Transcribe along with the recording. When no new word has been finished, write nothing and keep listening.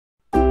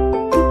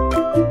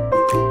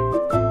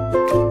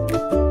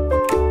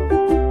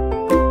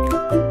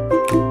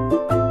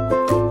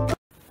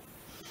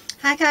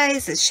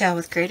guys, it's Shell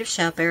with Creative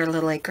Shell Bear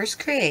Little Acres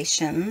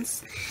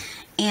Creations,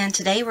 and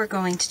today we're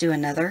going to do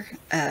another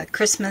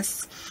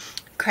Christmas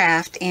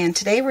craft, and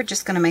today we're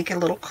just going to make a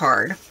little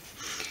card.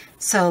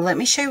 So let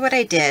me show you what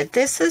I did.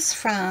 This is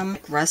from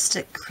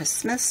Rustic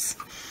Christmas.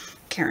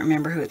 Can't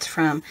remember who it's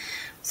from.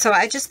 So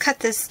I just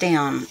cut this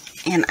down,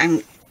 and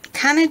I'm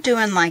kind of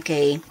doing like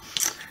a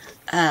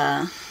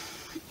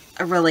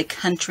really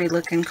country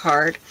looking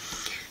card.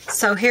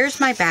 So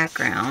here's my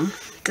background.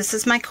 This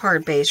is my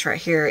card base right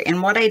here,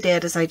 and what I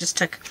did is I just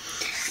took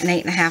an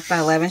 8.5 by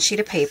 11 sheet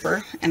of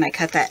paper and I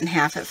cut that in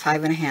half at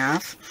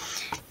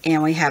 5.5,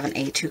 and we have an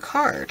A2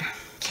 card.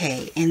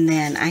 Okay, and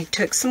then I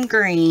took some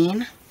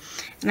green,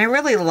 and I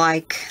really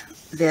like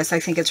this. I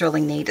think it's really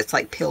neat. It's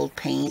like peeled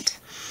paint.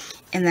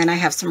 And then I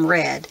have some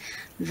red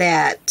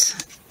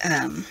that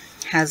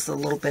has a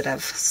little bit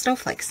of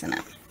snowflakes in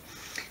it.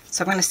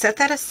 So I'm going to set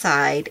that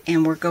aside,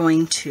 and we're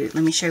going to,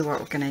 let me show you what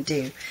we're going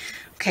to do.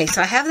 Okay,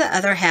 so I have the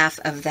other half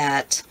of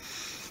that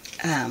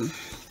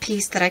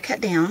piece that I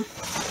cut down.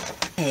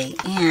 Okay,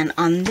 and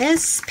on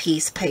this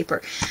piece of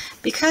paper,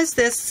 because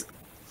this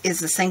is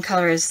the same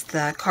color as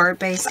the card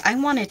base, I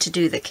wanted to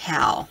do the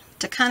cow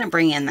to kind of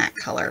bring in that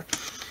color.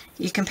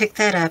 You can pick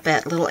that up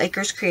at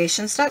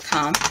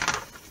littleacrescreations.com.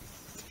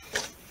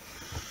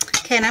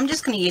 Okay, and I'm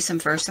just going to use some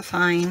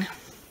VersaFine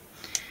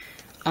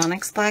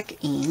Onyx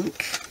Black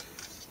ink,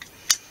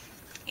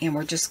 and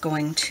we're just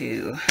going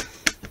to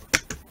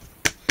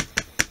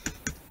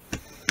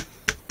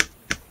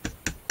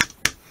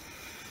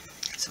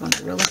want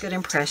a really good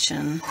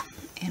impression,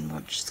 and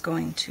we're just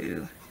going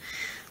to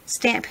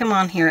stamp him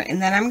on here,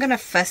 and then I'm going to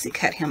fussy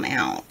cut him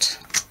out.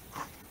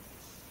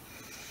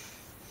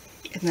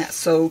 Isn't that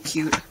so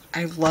cute?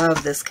 I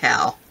love this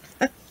cow.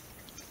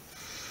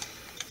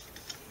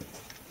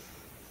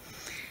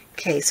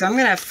 Okay, so I'm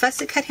going to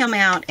fussy cut him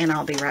out, and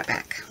I'll be right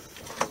back.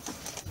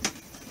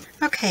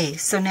 Okay,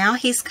 so now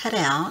he's cut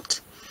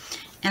out,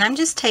 and I'm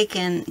just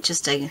taking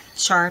just a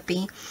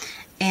Sharpie,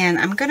 and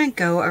I'm going to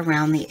go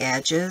around the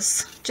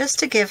edges just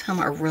to give him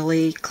a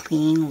really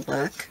clean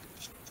look.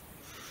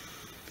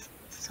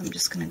 So I'm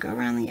just going to go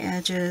around the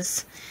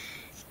edges.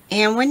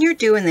 And when you're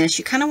doing this,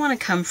 you kind of want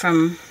to come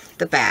from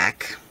the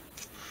back.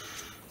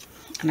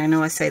 And I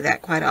know I say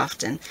that quite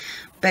often.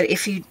 But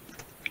if you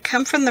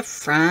come from the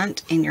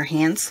front and your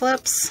hand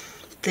slips,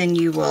 then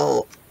you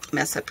will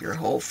mess up your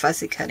whole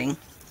fussy cutting.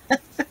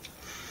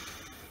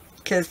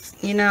 Because,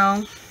 you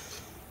know,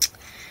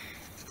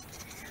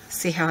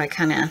 see how I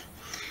kind of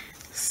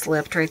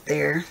slipped right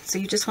there. So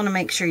you just want to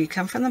make sure you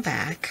come from the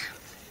back,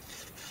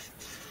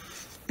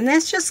 and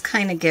this just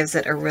kind of gives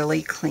it a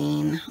really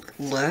clean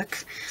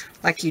look,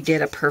 like you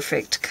did a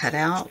perfect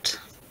cutout.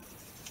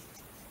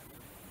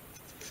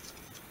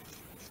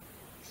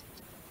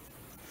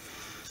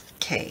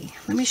 Okay,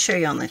 let me show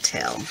you on the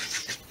tail.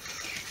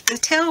 The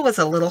tail was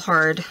a little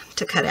hard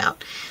to cut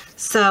out,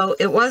 so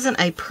it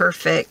wasn't a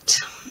perfect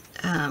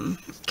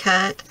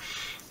cut.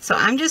 So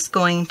I'm just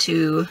going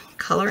to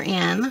color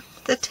in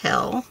the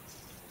tail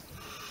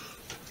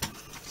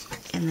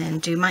and then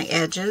do my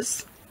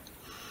edges,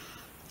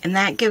 and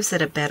that gives it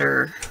a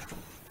better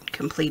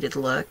completed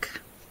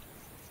look.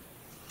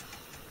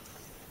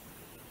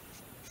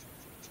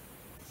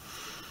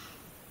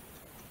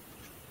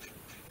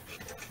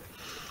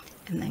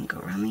 And then go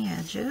around the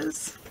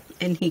edges.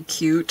 Isn't he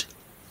cute?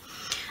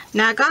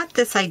 Now I got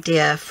this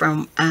idea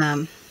from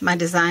one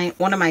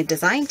of my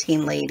design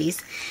team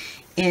ladies,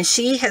 and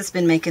she has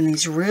been making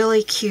these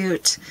really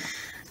cute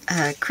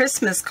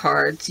Christmas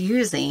cards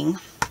using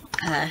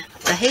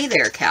the Hey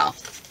There cow.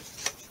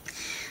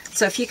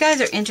 So if you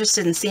guys are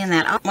interested in seeing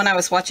that, when I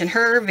was watching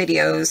her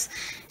videos,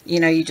 you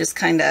know, you just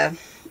kind of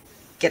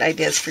get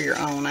ideas for your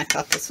own. I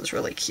thought this was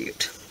really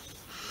cute.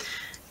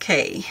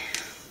 Okay,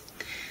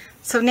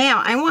 so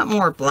now I want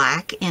more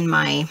black in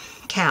my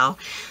cow,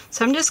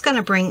 so I'm just going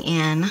to bring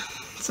in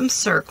some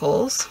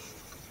circles.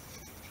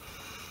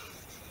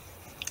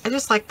 I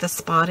just like the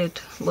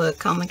spotted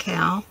look on the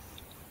cow.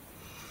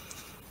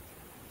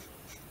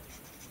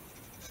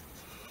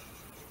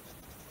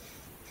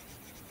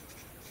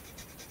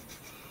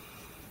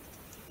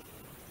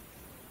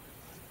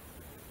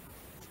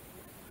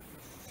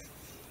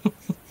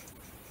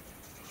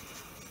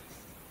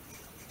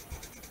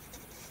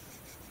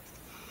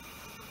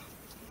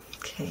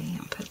 Okay,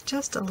 and put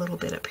just a little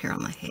bit up here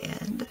on the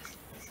head.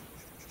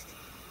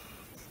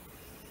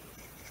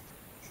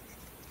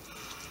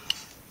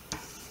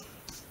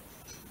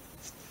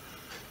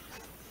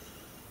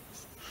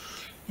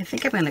 I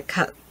think I'm going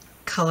to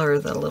color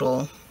the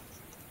little,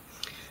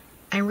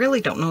 I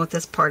really don't know what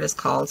this part is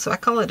called, so I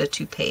call it a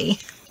toupee.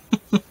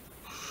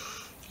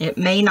 It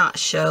may not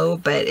show,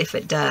 but if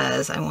it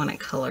does, I want it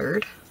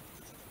colored.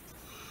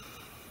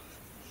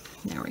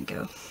 There we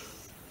go.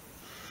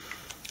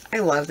 I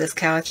love this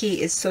cow.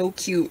 He is so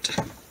cute.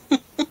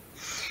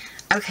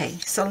 Okay,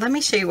 so let me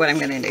show you what I'm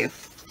going to do.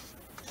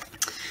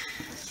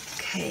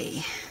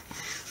 Okay,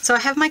 so I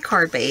have my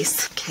card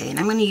base. Okay, and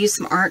I'm going to use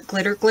some art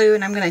glitter glue,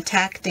 and I'm going to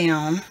tack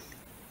down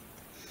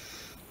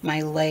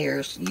my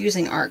layers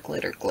using art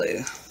glitter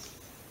glue.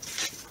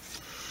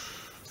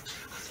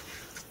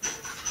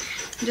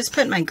 Just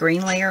put my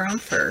green layer on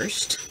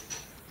first.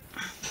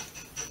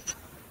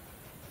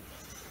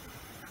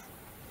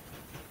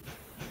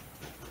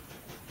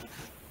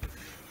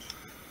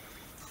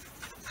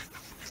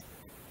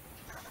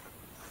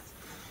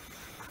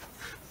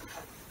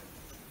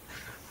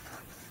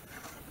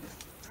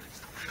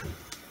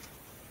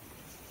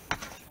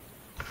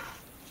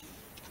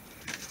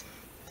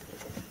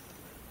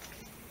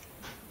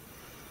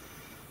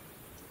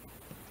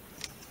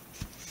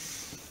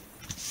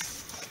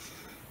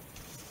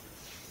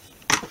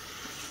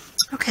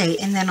 Okay,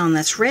 and then on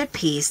this red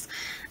piece,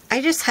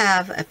 I just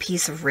have a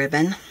piece of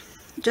ribbon,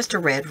 just a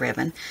red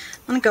ribbon.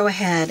 I'm going to go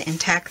ahead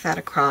and tack that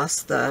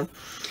across the,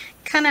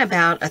 kind of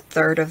about a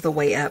third of the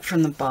way up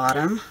from the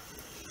bottom.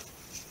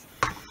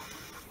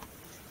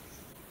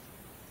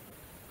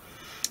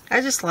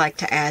 I just like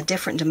to add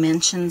different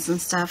dimensions and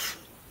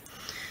stuff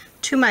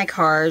to my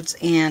cards,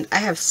 and I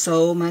have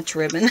so much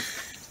ribbon.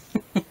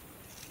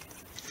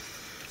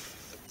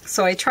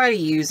 So I try to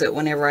use it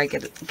whenever I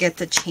get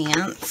the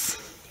chance,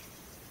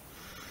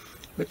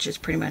 which is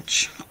pretty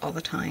much all the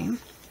time.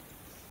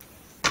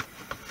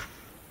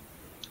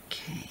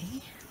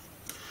 Okay.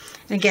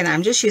 And again,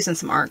 I'm just using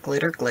some art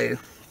glitter glue.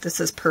 This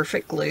is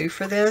perfect glue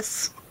for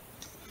this.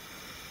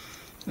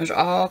 There's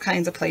all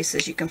kinds of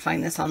places you can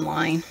find this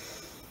online.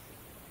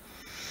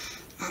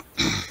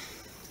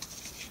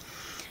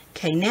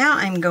 Okay, now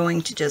I'm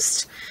going to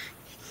just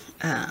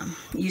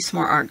use some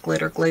more art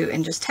glitter glue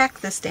and just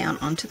tack this down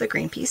onto the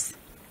green piece.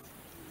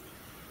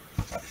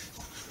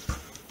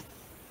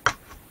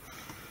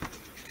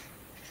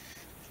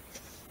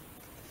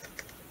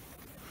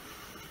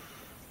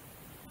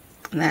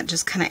 And that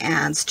just kind of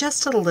adds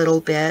just a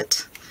little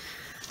bit.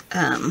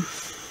 I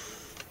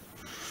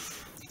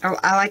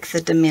like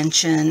the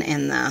dimension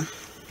and the,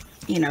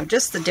 you know,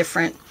 just the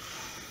different,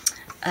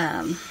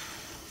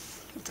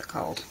 what's it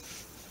called?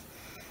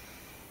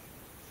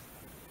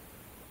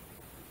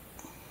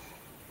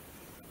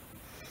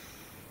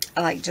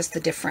 I like just the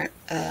different,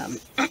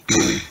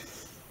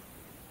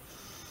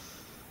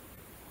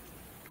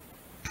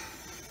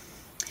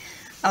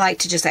 I like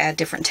to just add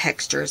different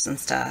textures and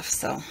stuff.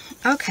 So,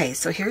 okay,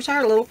 so here's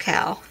our little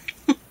cow.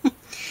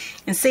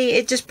 And see,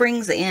 it just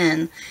brings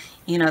in,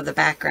 you know, the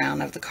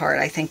background of the card.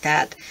 I think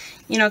that,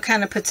 you know,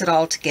 kind of puts it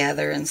all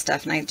together and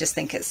stuff. And I just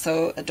think it's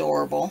so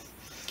adorable.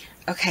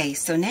 Okay,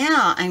 so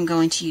now I'm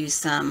going to use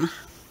some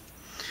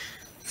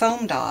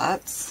foam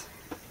dots.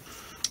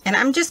 And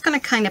I'm just going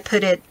to kind of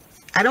put it,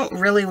 I don't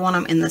really want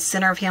them in the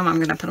center of him. I'm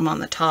going to put them on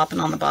the top and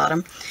on the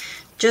bottom.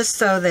 Just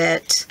so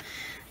that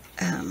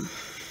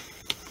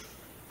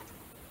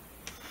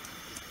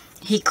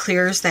he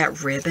clears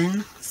that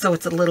ribbon, so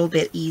it's a little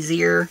bit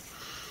easier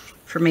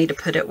for me to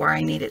put it where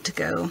I need it to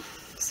go.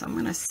 So I'm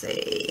going to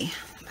say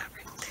about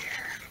right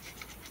there.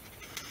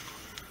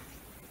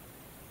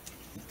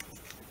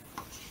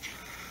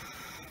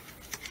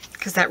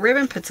 Because that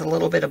ribbon puts a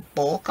little bit of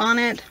bulk on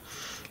it,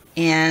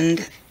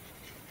 and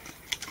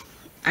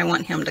I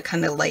want him to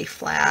kind of lay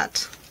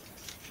flat.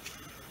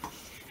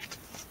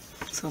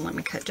 So let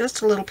me cut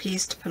just a little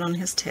piece to put on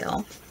his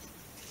tail.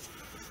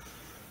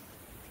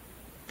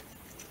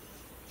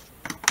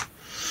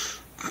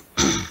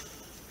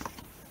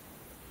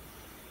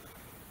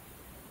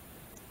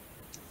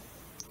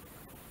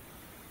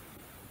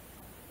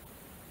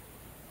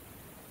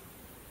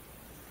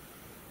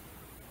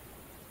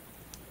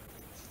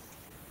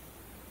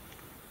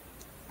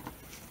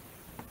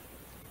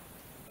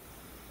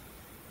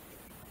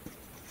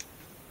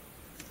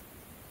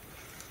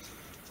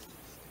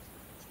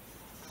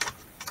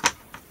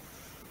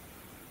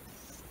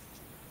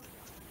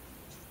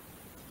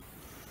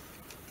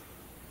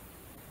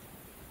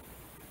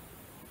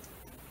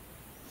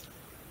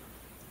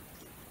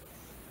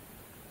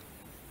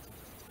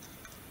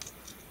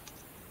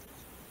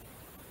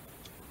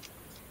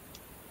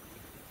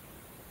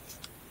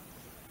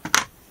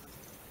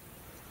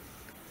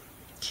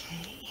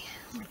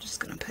 We're just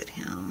going to put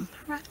him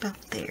right about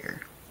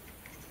there.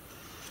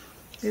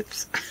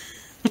 Oops.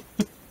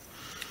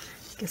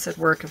 Guess it'd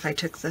work if I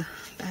took the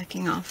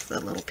backing off the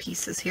little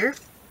pieces here.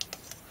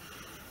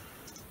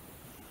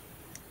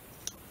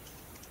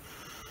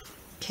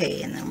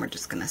 Okay, and then we're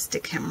just going to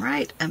stick him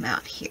right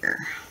about here.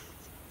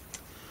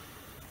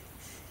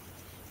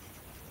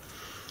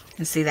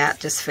 And see,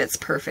 that just fits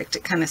perfect.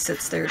 It kind of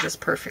sits there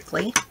just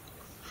perfectly.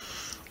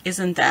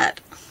 Isn't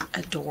that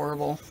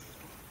adorable?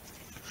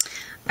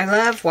 I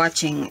love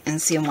watching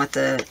and seeing what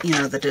the, you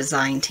know, the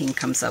design team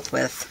comes up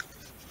with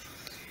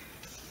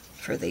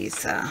for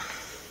these,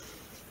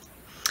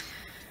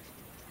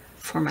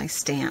 for my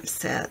stamp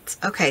sets.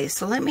 Okay,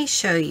 so let me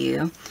show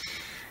you.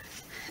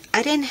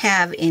 I didn't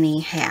have any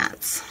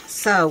hats.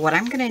 So what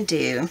I'm going to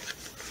do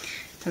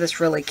for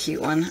this really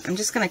cute one, I'm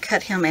just going to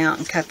cut him out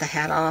and cut the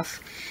hat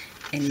off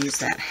and use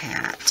that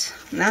hat.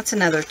 And that's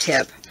another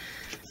tip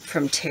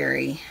from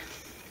Terry.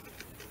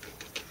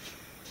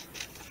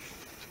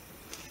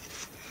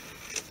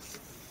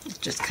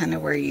 Just kind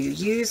of where you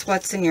use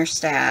what's in your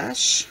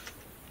stash.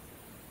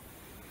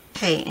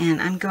 Okay, and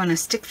I'm going to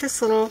stick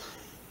this little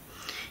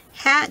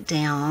hat pat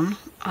down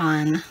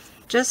on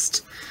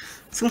just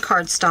some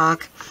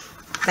cardstock.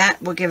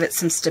 That will give it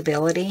some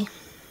stability.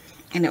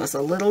 And it was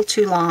a little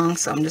too long,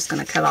 so I'm just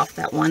going to cut off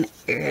that one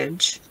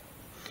edge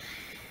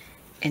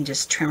and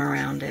just trim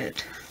around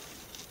it.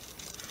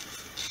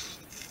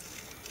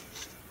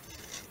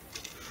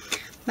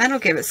 That'll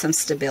give it some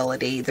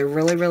stability. They're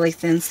really, really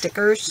thin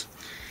stickers,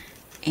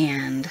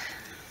 and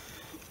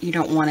you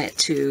don't want it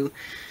to,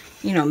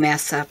 you know,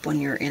 mess up when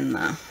you're in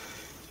the,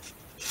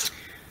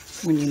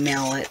 when you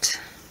mail it.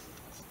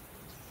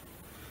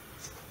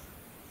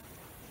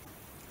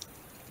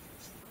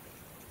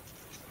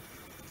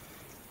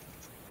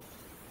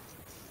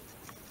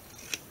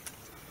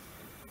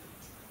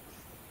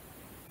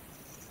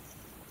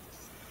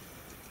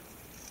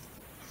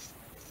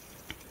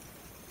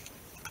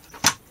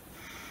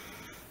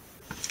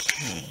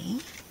 Okay,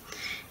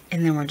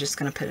 and then we're just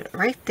going to put it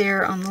right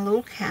there on the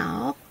little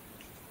cow.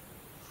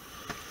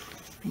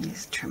 And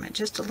just trim it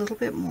just a little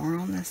bit more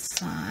on this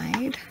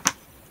side.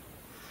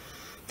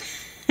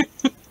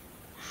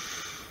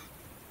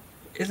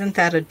 Isn't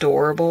that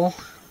adorable?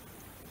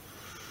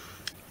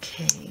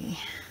 Okay,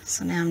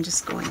 so now I'm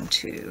just going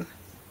to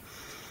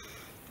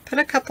put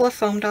a couple of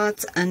foam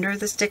dots under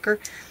the sticker.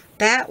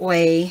 That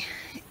way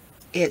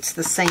it's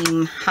the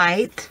same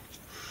height,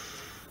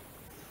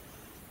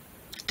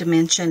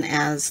 dimension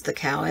as the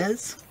cow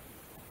is.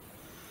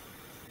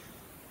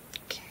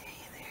 Okay,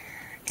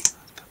 there. And let's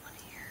put one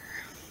here.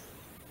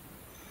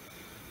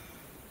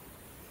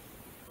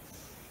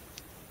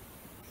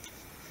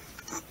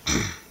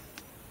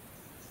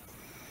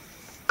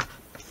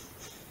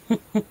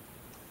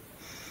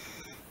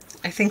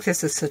 I think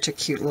this is such a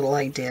cute little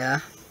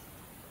idea.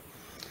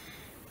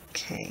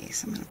 Okay,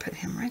 so I'm going to put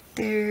him right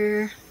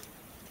there.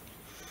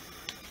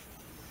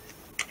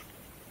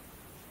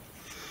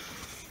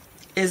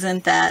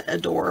 Isn't that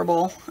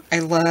adorable? I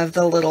love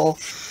the little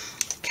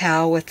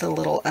cow with the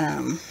little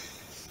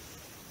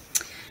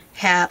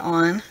hat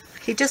on.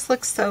 He just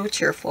looks so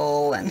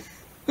cheerful. And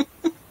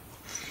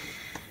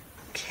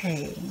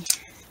okay.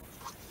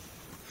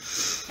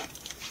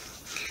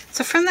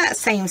 So from that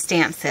same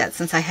stamp set,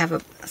 since I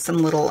have some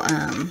little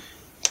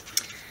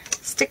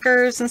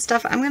stickers and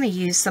stuff, I'm going to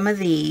use some of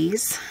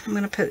these. I'm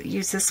going to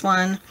use this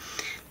one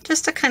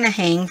just to kind of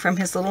hang from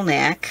his little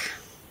neck.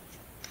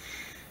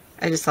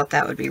 I just thought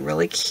that would be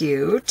really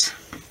cute.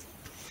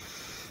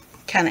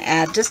 Kind of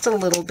add just a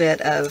little bit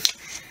of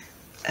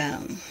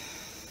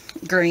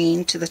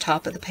green to the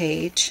top of the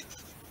page.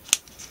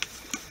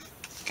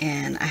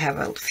 And I have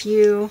a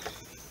few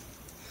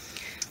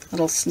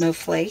little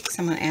snowflakes.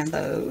 I'm going to add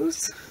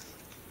those.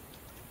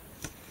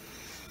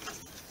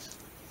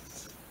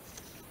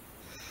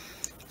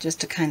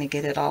 Just to kind of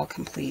get it all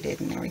completed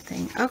and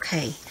everything.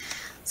 Okay,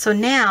 so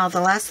now the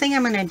last thing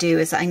I'm going to do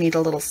is I need a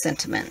little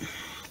sentiment.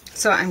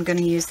 So I'm going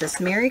to use this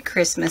Merry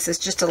Christmas. It's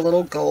just a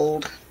little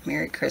gold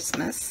Merry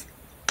Christmas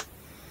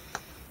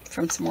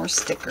from some more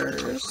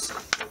stickers.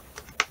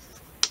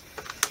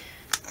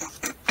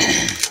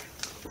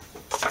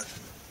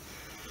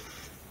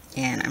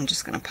 And I'm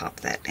just going to pop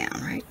that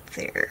down right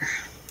there.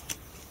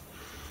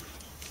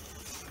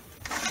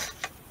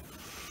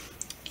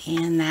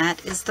 And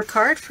that is the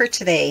card for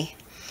today.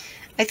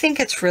 I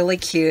think it's really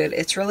cute.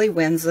 It's really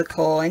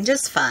whimsical and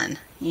just fun,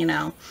 you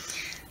know.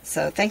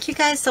 So thank you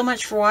guys so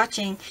much for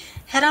watching.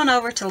 Head on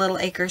over to Little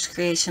Acres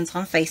Creations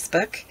on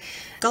Facebook.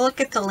 Go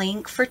look at the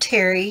link for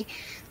Terry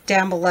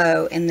down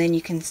below, and then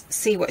you can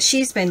see what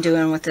she's been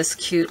doing with this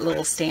cute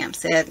little stamp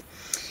set.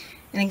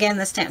 And again,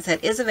 the stamp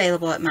set is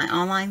available at my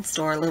online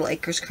store,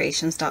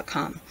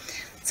 littleacrescreations.com.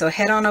 So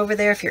head on over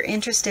there if you're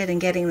interested in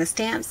getting the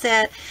stamp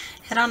set.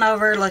 Head on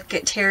over, look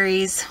at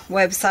Terry's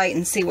website,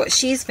 and see what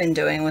she's been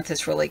doing with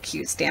this really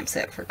cute stamp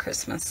set for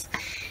Christmas.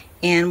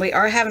 And we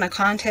are having a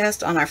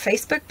contest on our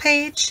Facebook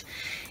page.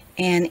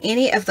 And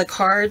any of the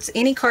cards,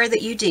 any card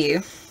that you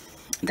do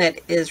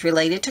that is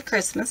related to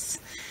Christmas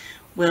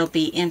will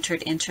be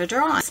entered into a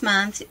draw. This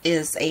month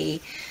is a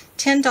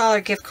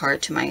 $10 gift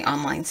card to my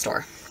online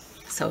store.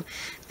 So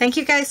thank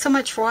you guys so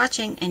much for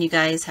watching, and you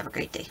guys have a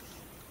great day.